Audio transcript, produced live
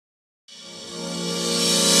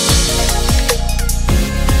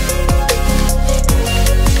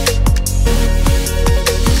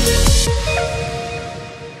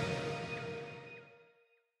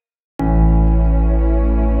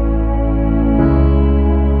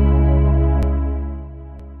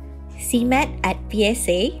Cmet at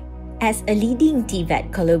PSA as a leading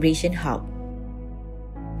TVET collaboration hub.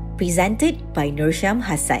 Presented by Nursham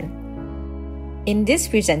Hassan. In this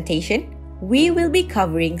presentation, we will be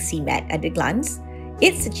covering Cmet at a glance,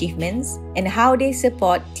 its achievements, and how they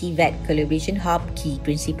support TVET Collaboration Hub key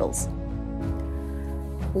principles.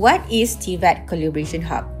 What is TVET Collaboration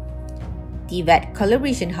Hub? TVET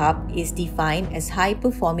Collaboration Hub is defined as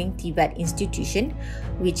high-performing TVET institution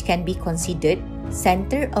which can be considered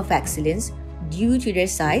center of excellence due to their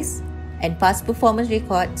size and past performance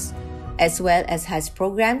records, as well as has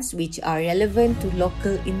programs which are relevant to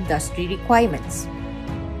local industry requirements.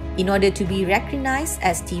 In order to be recognized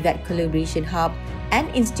as TVET Collaboration Hub, an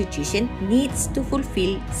institution needs to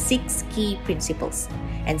fulfill 6 key principles,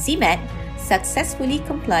 and Cmet successfully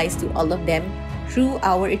complies to all of them through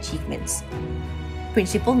our achievements.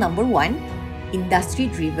 Principle number 1,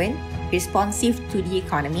 industry-driven, responsive to the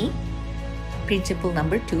economy. Principle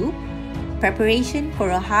number 2, preparation for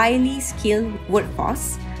a highly skilled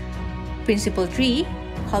workforce. Principle 3,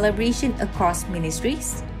 collaboration across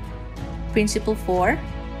ministries. Principle 4,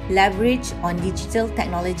 leverage on digital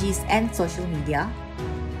technologies and social media.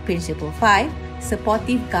 Principle 5,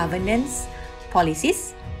 supportive governance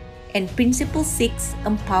policies. And Principle 6,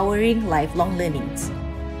 empowering lifelong learnings.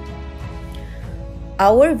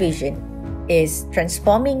 Our vision is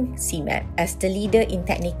transforming Cmet as the leader in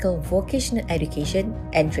technical vocational education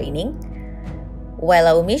and training, while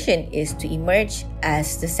our mission is to emerge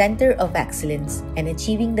as the center of excellence and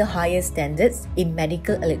achieving the highest standards in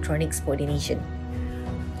medical electronics coordination.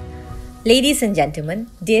 Ladies and gentlemen,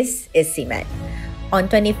 this is Cmet. On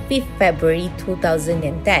 25th February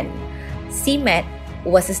 2010, Cmet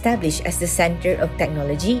was established as the Center of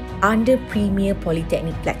Technology under Premier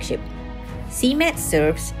Polytechnic Flagship. Cmet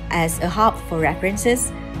serves as a hub for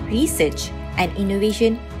references, research, and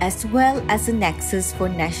innovation, as well as a nexus for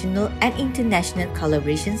national and international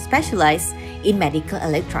collaboration specialized in medical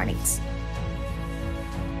electronics.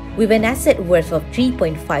 With an asset worth of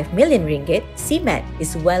 3.5 million ringgit, Cmet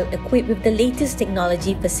is well equipped with the latest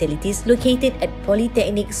technology facilities located at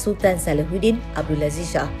Polytechnic Sultan Salahuddin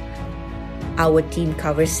Abdulaziz Shah. Our team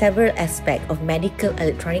covers several aspects of medical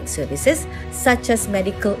electronic services such as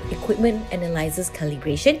medical equipment analyzers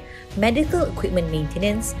calibration, medical equipment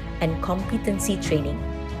maintenance, and competency training.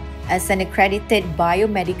 As an accredited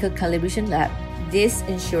biomedical calibration lab, this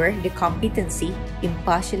ensures the competency,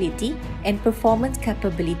 impartiality, and performance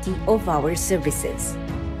capability of our services.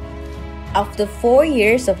 After 4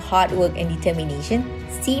 years of hard work and determination,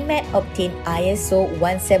 Cmet obtained ISO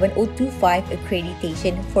 17025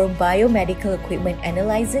 accreditation for biomedical equipment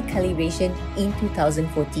analyzer calibration in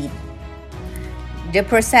 2014. The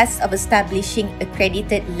process of establishing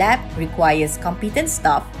accredited lab requires competent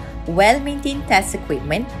staff, well-maintained test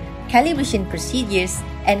equipment, calibration procedures,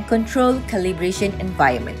 and controlled calibration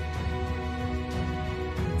environment.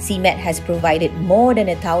 Cmet has provided more than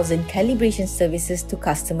 1,000 calibration services to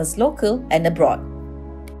customers local and abroad.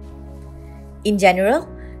 In general,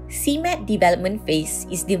 Cmet development phase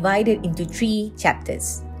is divided into 3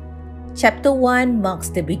 chapters. Chapter 1 marks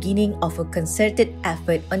the beginning of a concerted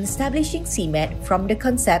effort on establishing Cmet from the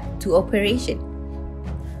concept to operation.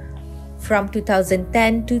 From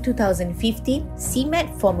 2010 to 2015,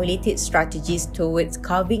 Cmet formulated strategies towards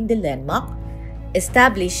carving the landmark,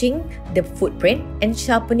 establishing the footprint, and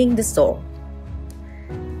sharpening the saw.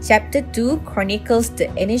 Chapter 2 chronicles the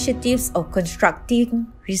initiatives of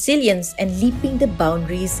constructing resilience and leaping the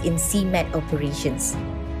boundaries in Cmet operations.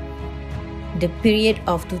 The period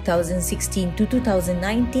of 2016 to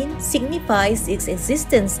 2019 signifies its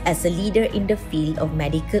existence as a leader in the field of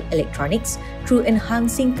medical electronics through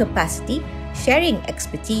enhancing capacity, sharing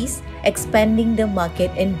expertise, expanding the market,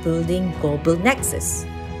 and building global nexus.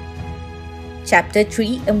 Chapter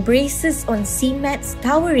 3 embraces on Cmet's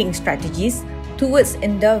towering strategies towards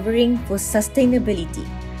endeavoring for sustainability.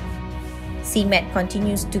 Cmet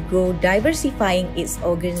continues to grow, diversifying its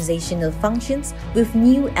organizational functions with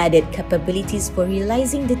new added capabilities for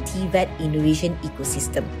realizing the TVET innovation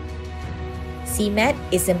ecosystem. Cmet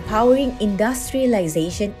is empowering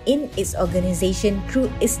industrialization in its organization through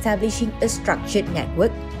establishing a structured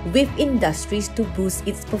network with industries to boost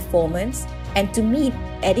its performance and to meet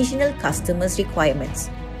additional customers' requirements.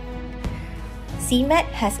 Cmet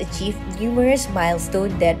has achieved numerous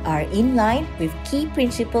milestones that are in line with key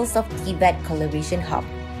principles of TVET Collaboration Hub.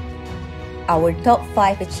 Our top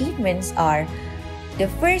 5 achievements are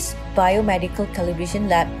the first biomedical calibration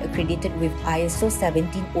lab accredited with ISO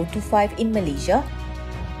 17025 in Malaysia,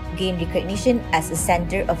 gained recognition as a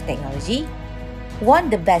center of technology, won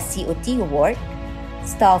the Best COT award,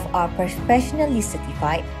 staff are professionally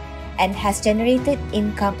certified, and has generated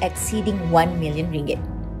income exceeding 1 million ringgit.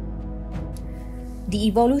 The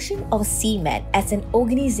evolution of Cmet as an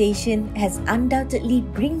organization has undoubtedly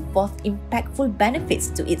bring forth impactful benefits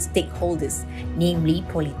to its stakeholders, namely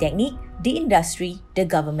Polytechnic, the industry, the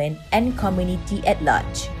government, and community at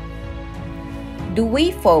large. The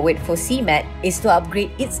way forward for Cmet is to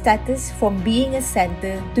upgrade its status from being a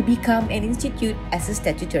center to become an institute as a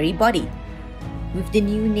statutory body, with the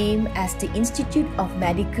new name as the Institute of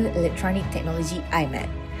Medical Electronic Technology Imet.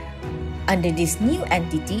 Under this new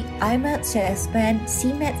entity, Imet shall expand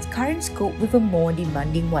Cmet's current scope with a more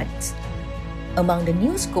demanding ones. Among the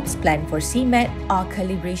new scopes planned for Cmet are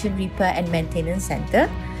Calibration Repair and Maintenance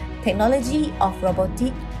Center, Technology of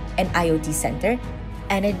Robotic and IoT Center,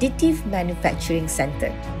 and Additive Manufacturing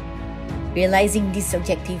Center. Realizing these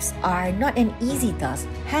objectives are not an easy task,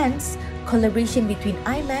 hence, collaboration between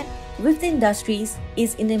Imet with the industries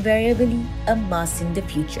is invariably a must in the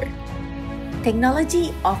future.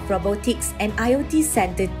 Technology of Robotics and IoT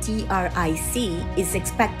Center TRIC is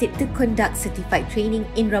expected to conduct certified training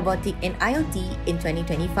in robotic and IoT in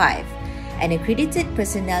 2025, an accredited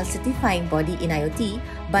personnel certifying body in IoT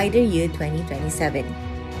by the year 2027.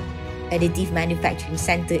 Additive Manufacturing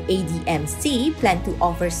Center ADMC plan to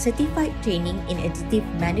offer certified training in additive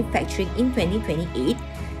manufacturing in 2028,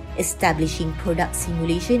 establishing Product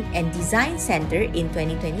Simulation and Design Center in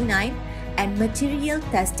 2029, and Material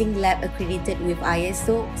Testing Lab accredited with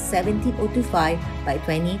ISO 17025 by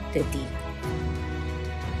 2030.